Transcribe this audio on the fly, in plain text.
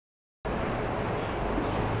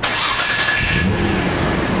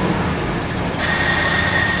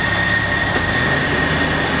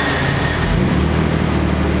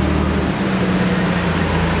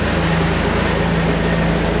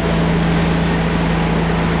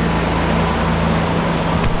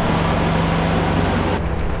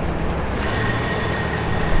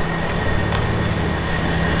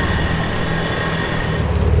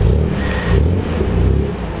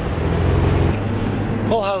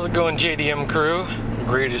How's it going, JDM crew?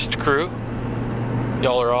 Greatest crew.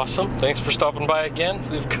 Y'all are awesome. Thanks for stopping by again.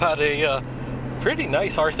 We've got a pretty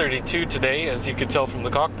nice R32 today, as you could tell from the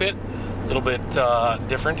cockpit. A little bit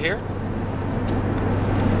different here.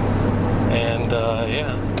 And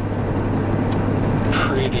yeah,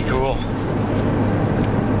 pretty cool.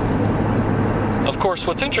 Of course,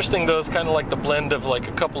 what's interesting though is kind of like the blend of like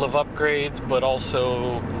a couple of upgrades, but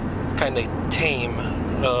also it's kind of tame,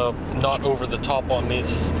 not over the top on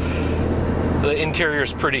this. The interior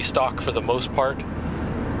is pretty stock for the most part.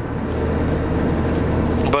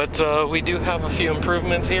 But we do have a few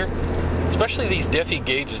improvements here, especially these diffy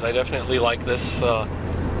gauges. I definitely like this. Of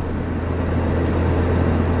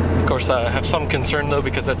course, I have some concern though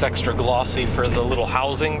because that's extra glossy for the little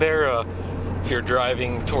housing there. If you're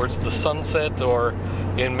driving towards the sunset or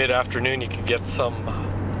in mid-afternoon, you can get some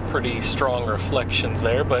pretty strong reflections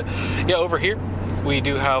there. But yeah, over here we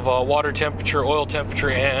do have water temperature, oil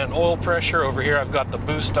temperature, and oil pressure. Over here I've got the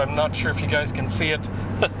boost. I'm not sure if you guys can see it,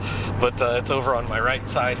 but it's over on my right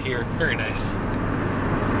side here. Very nice.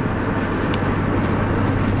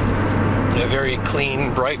 Yeah, very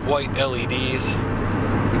clean, bright white LEDs.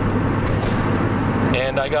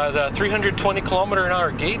 And I got 320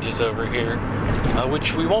 km/h gauges over here,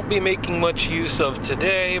 which we won't be making much use of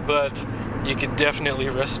today, but you could definitely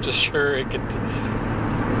rest assured it could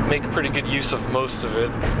make pretty good use of most of it.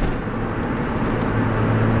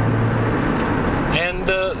 And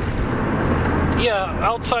yeah,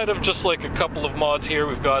 outside of just like a couple of mods here,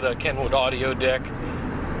 we've got a Kenwood audio deck.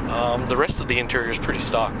 The rest of the interior is pretty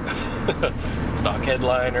stock. Stock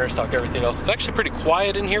headliner, stock everything else. It's actually pretty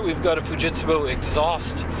quiet in here. We've got a Fujitsu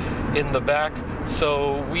exhaust in the back,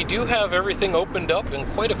 so we do have everything opened up and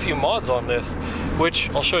quite a few mods on this, which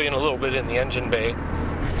I'll show you in a little bit in the engine bay.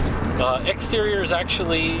 Exterior is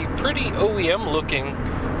actually pretty OEM looking,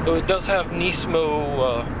 though it does have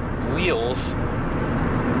Nismo wheels,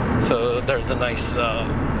 so they're the nice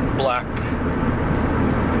black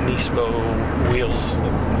Nismo wheels.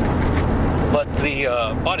 But the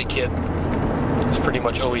body kit is pretty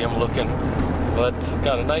much OEM looking, but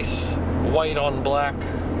got a nice white on black,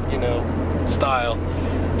 you know, style.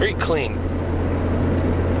 Very clean.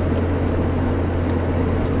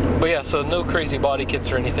 But yeah, so no crazy body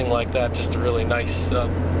kits or anything like that, just a really nice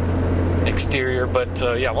exterior.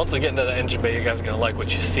 But yeah, once I get into the engine bay, you guys are going to like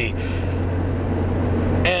what you see.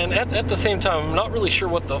 And at the same time, I'm not really sure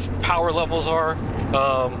what the power levels are.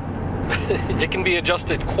 It can be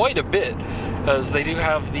adjusted quite a bit, as they do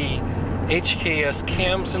have the HKS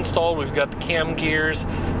cams installed. We've got the cam gears.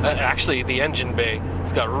 Actually, the engine bay,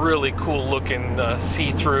 it's got really cool looking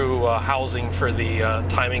see-through housing for the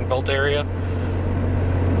timing belt area.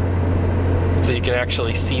 So you can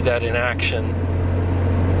actually see that in action.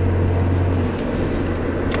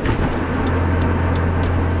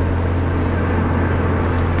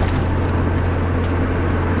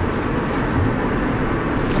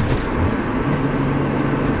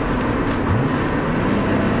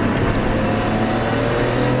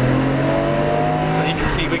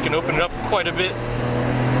 We can open it up quite a bit,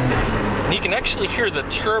 and you can actually hear the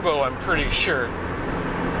turbo, I'm pretty sure.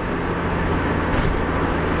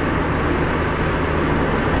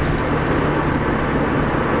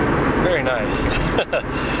 Very nice.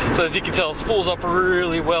 So as you can tell, it spools up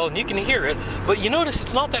really well, and you can hear it, but you notice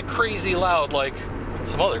it's not that crazy loud like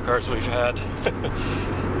some other cars we've had,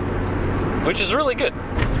 which is really good.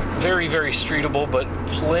 Very, very streetable, but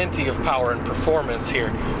plenty of power and performance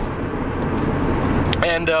here.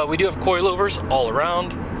 And we do have coilovers all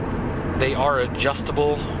around. They are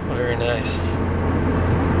adjustable. Very nice.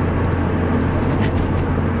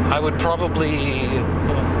 I would probably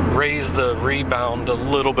raise the rebound a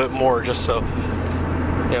little bit more, just so,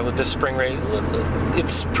 yeah, with this spring rate,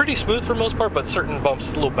 it's pretty smooth for the most part, but certain bumps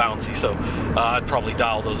it's a little bouncy, so I'd probably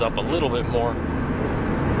dial those up a little bit more.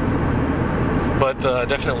 But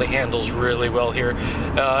definitely handles really well here.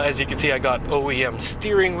 As you can see, I got OEM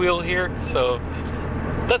steering wheel here, so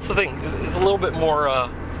that's the thing. It's a little bit more,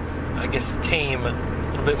 I guess, tame, a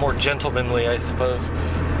little bit more gentlemanly, I suppose.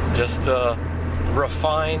 Just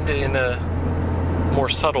refined in a more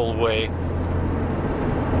subtle way.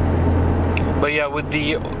 But yeah, with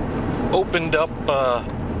the opened up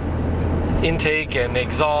intake and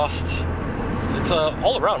exhaust, it's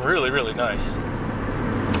all around really, really nice.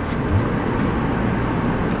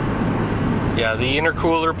 Yeah, the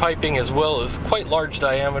intercooler piping as well is quite large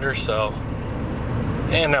diameter, so.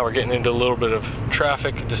 And now we're getting into a little bit of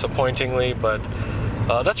traffic, disappointingly, but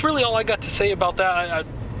that's really all I got to say about that. I'm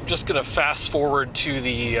just gonna fast forward to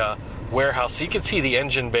the warehouse, so you can see the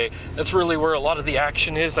engine bay. That's really where a lot of the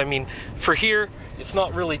action is. I mean, for here, it's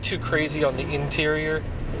not really too crazy on the interior.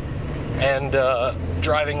 And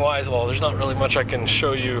driving wise, well, there's not really much I can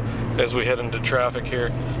show you as we head into traffic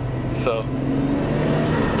here. So,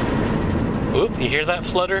 oop, you hear that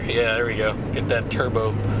flutter? Yeah, there we go. Get that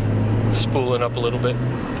turbo spooling up a little bit.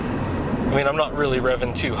 I mean, I'm not really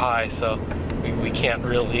revving too high, so we can't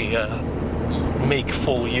really make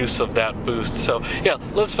full use of that boost. So yeah,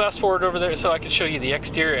 let's fast forward over there so I can show you the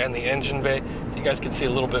exterior and the engine bay so you guys can see a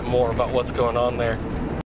little bit more about what's going on there.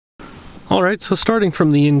 Alright, so starting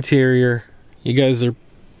from the interior, you guys are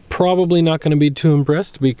probably not going to be too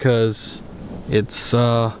impressed because it's,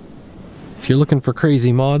 if you're looking for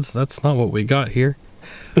crazy mods, that's not what we got here.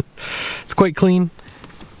 It's quite clean,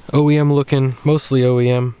 OEM looking, mostly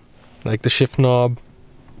OEM, like the shift knob,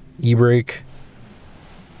 e-brake.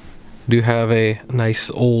 Do have a nice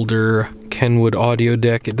older Kenwood audio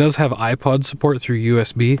deck. It does have iPod support through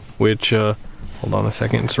USB, which, hold on a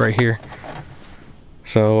second, it's right here.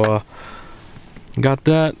 So, got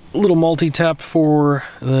that little multi-tap for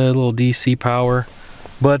the little DC power.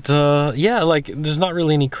 But yeah, like there's not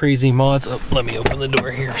really any crazy mods. Oh, let me open the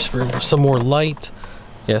door here for some more light.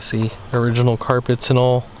 Yeah, see, original carpets and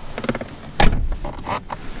all.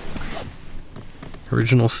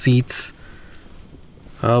 Original seats.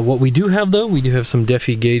 What we do have though, we do have some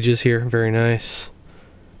Defi gauges here. Very nice.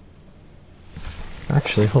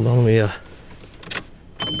 Actually, hold on, let me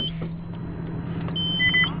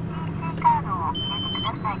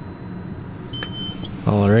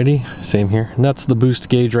Alrighty, same here. And that's the boost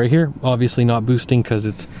gauge right here. Obviously not boosting because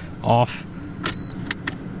it's off.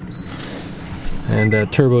 And a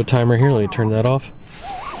turbo timer here, let me turn that off.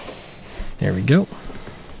 There we go.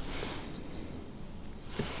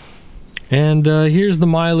 And here's the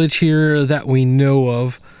mileage here that we know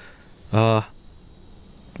of.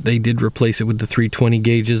 They did replace it with the 320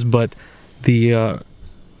 gauges, but the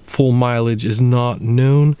full mileage is not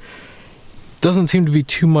known. Doesn't seem to be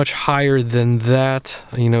too much higher than that.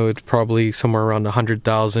 You know, it's probably somewhere around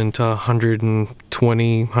 100,000 to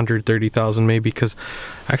 120, 130,000 maybe, because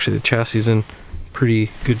actually the chassis is in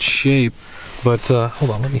pretty good shape. But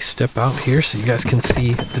hold on, let me step out here so you guys can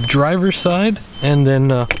see the driver's side, and then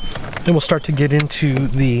we'll start to get into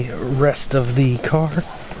the rest of the car.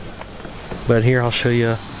 But here I'll show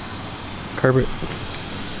you carpet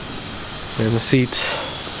and the seats.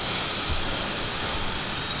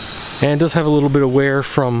 And it does have a little bit of wear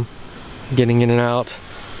from getting in and out.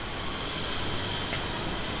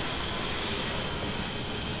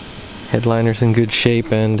 Headliner's in good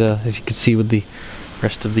shape, and as you can see with the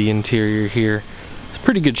rest of the interior here, it's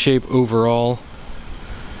pretty good shape overall.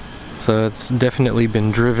 So it's definitely been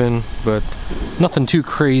driven, but nothing too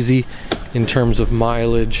crazy in terms of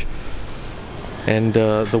mileage and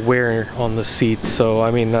the wear on the seats. So I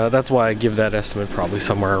mean, that's why I give that estimate probably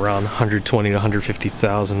somewhere around 120 to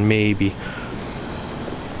 150,000 maybe.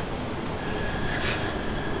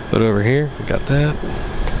 But over here we got that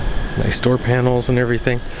nice door panels and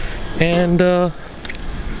everything. And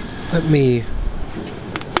let me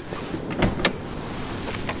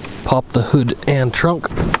pop the hood and trunk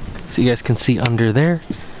so you guys can see under there.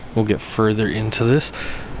 We'll get further into this.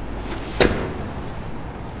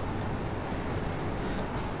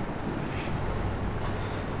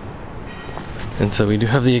 And so we do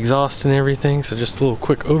have the exhaust and everything, so just a little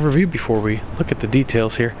quick overview before we look at the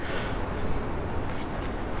details here.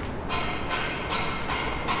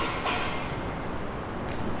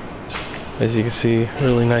 As you can see,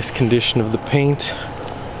 really nice condition of the paint.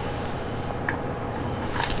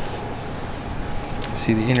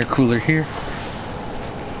 See the intercooler here.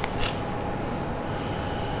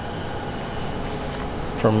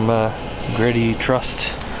 From Greddy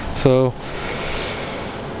Trust. So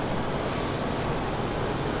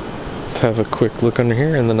have a quick look under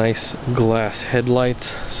here, and the nice glass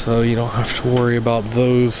headlights, so you don't have to worry about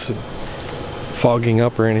those fogging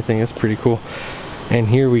up or anything. It's pretty cool. And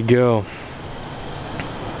here we go.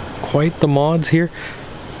 Quite the mods here,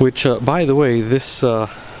 which by the way, this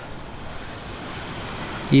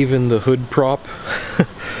even the hood prop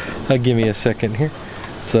give me a second here.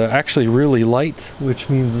 It's actually really light, which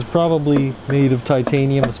means it's probably made of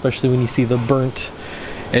titanium, especially when you see the burnt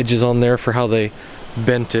edges on there for how they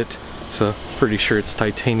bent it. So pretty sure it's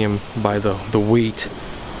titanium by the weight.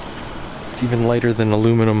 It's even lighter than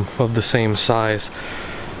aluminum of the same size.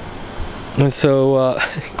 And so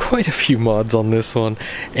quite a few mods on this one,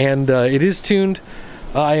 and it is tuned.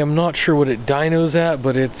 I am not sure what it dynos at,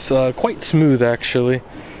 but it's quite smooth actually.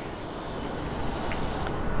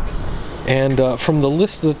 And from the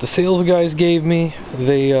list that the sales guys gave me,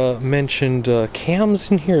 they mentioned cams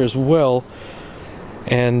in here as well.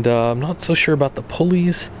 And I'm not so sure about the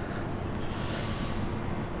pulleys.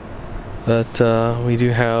 But we do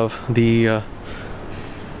have the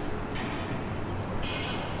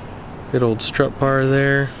good old strut bar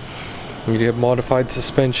there. We do have modified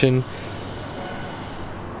suspension.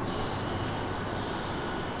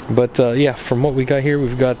 But yeah, from what we got here,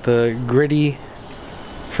 we've got the gritty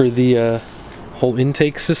for the whole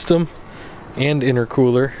intake system and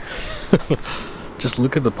intercooler. Just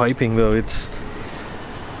look at the piping though, it's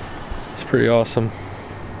pretty awesome.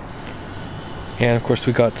 And of course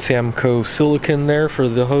we got Samco silicone there for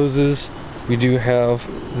the hoses. We do have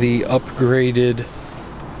the upgraded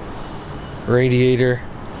radiator.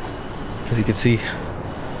 As you can see,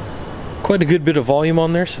 quite a good bit of volume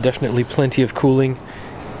on there, so definitely plenty of cooling.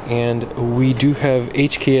 And we do have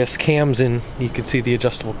HKS cams in. You can see the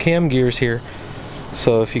adjustable cam gears here.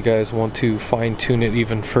 So if you guys want to fine tune it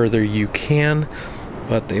even further, you can.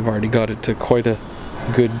 But they've already got it to quite a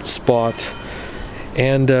good spot.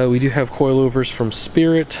 And we do have coilovers from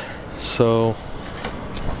Spirit. So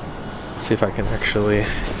let's see if I can actually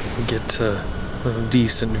get a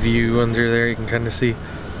decent view under there. You can kind of see.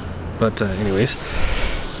 But anyways.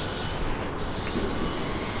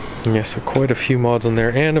 Yeah, so quite a few mods on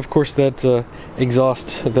there. And of course that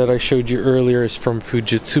exhaust that I showed you earlier is from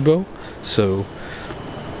Fujitsubo. So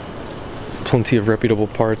plenty of reputable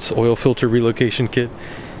parts. Oil filter relocation kit.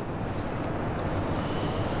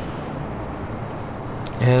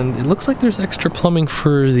 And it looks like there's extra plumbing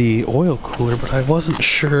for the oil cooler, but I wasn't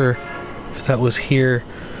sure if that was here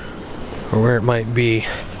or where it might be.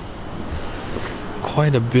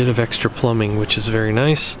 Quite a bit of extra plumbing, which is very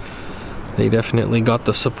nice. They definitely got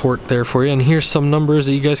the support there for you. And here's some numbers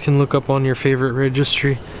that you guys can look up on your favorite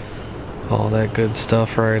registry. All that good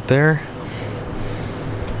stuff right there.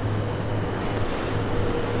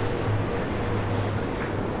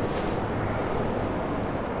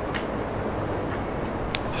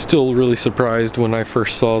 Still really surprised when I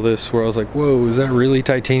first saw this, where I was like, whoa, is that really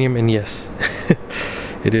titanium? And yes,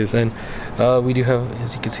 it is. And we do have,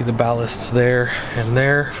 as you can see, the ballasts there and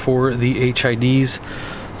there for the HIDs.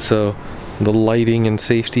 So the lighting and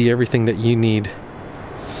safety, everything that you need.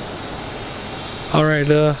 Alright,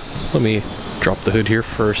 let me drop the hood here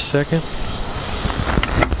for a second.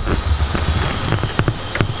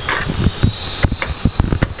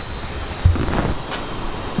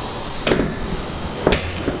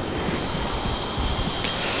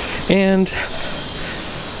 And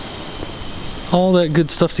all that good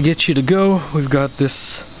stuff to get you to go. We've got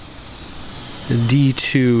this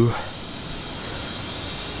D2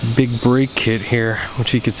 big brake kit here,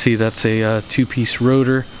 which you can see that's a two-piece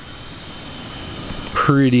rotor.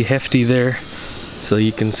 Pretty hefty there, so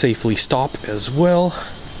you can safely stop as well.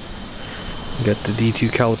 You got the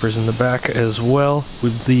D2 calipers in the back as well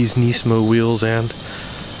with these Nismo wheels and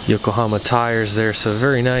Yokohama tires there, so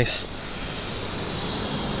very nice.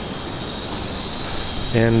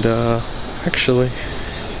 And actually,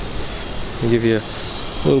 I'll give you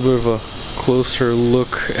a little bit of a closer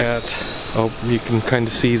look at, oh, you can kind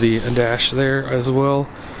of see the dash there as well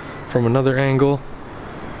from another angle.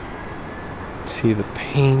 See the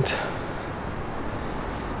paint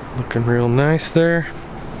looking real nice there.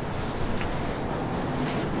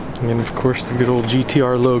 And of course the good old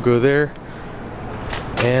GTR logo there.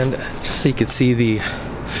 And just so you can see the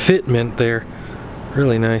fitment there,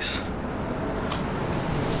 really nice.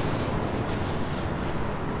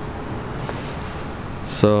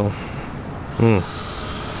 So,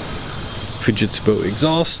 Fujitsubo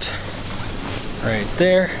exhaust right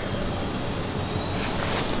there.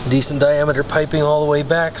 Decent diameter piping all the way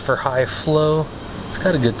back for high flow. It's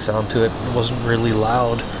got a good sound to it. It wasn't really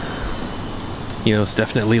loud. You know, it's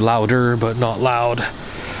definitely louder, but not loud.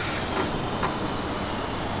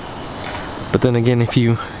 But then again, if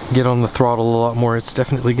you get on the throttle a lot more, it's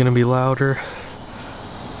definitely going to be louder.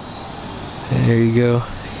 There you go.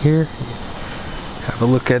 Here, have a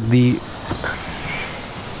look at the...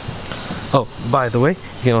 Oh, by the way,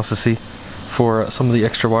 you can also see for some of the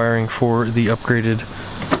extra wiring for the upgraded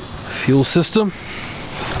fuel system.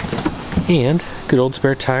 And good old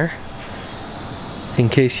spare tire in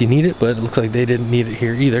case you need it, but it looks like they didn't need it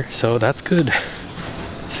here either, so that's good.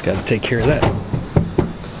 Just got to take care of that.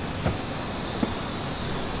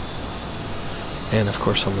 And of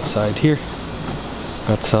course on the side here,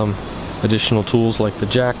 got some additional tools like the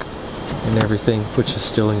jack and everything, which is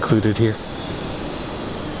still included here.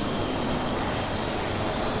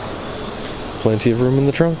 Plenty of room in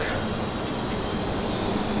the trunk.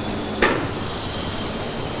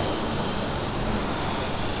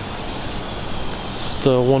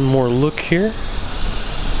 Just one more look here.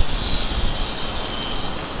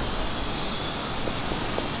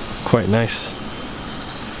 Quite nice.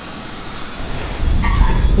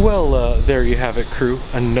 Well, there you have it, crew.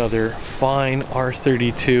 Another fine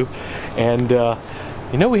R32. And,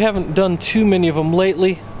 you know, we haven't done too many of them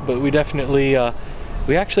lately, but we definitely,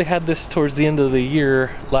 we actually had this towards the end of the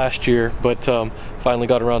year last year, but finally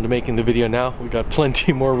got around to making the video now. We got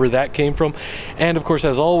plenty more where that came from. And of course,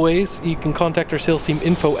 as always, you can contact our sales team,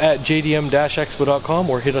 info@jdm-expo.com,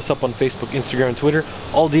 or hit us up on Facebook, Instagram, and Twitter.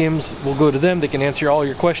 All DMs will go to them. They can answer all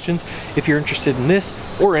your questions if you're interested in this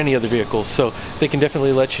or any other vehicles. So they can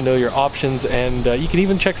definitely let you know your options, and you can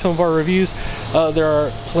even check some of our reviews. There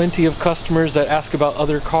are plenty of customers that ask about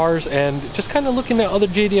other cars and just kind of looking at other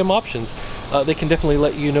JDM options. They can definitely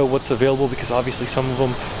let you know what's available, because obviously some of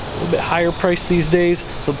them a little bit higher priced these days.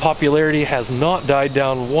 The popularity has not died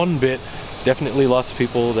down one bit. Definitely lots of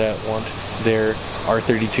people that want their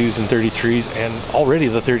R32s and 33s, and already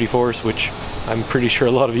the 34s, which I'm pretty sure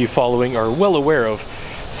a lot of you following are well aware of.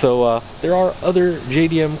 So there are other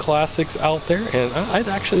JDM classics out there, and I'd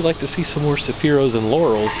actually like to see some more Sephiros and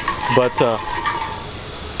Laurels, but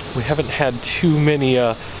we haven't had too many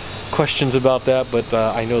questions about that, but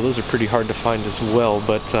I know those are pretty hard to find as well.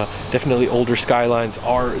 But definitely older Skylines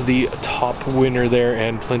are the top winner there,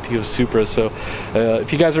 and plenty of Supras. So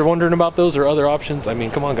if you guys are wondering about those or other options, I mean,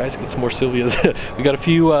 come on guys, get some more Silvias. We got a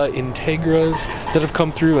few Integras that have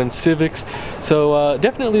come through, and Civics. So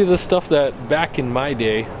definitely the stuff that back in my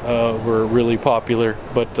day were really popular,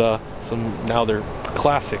 but some now they're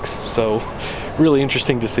classics. So really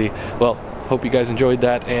interesting to see. Well, hope you guys enjoyed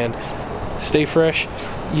that, and stay fresh.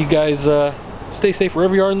 You guys stay safe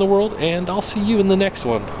wherever you are in the world, and I'll see you in the next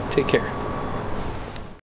one. Take care.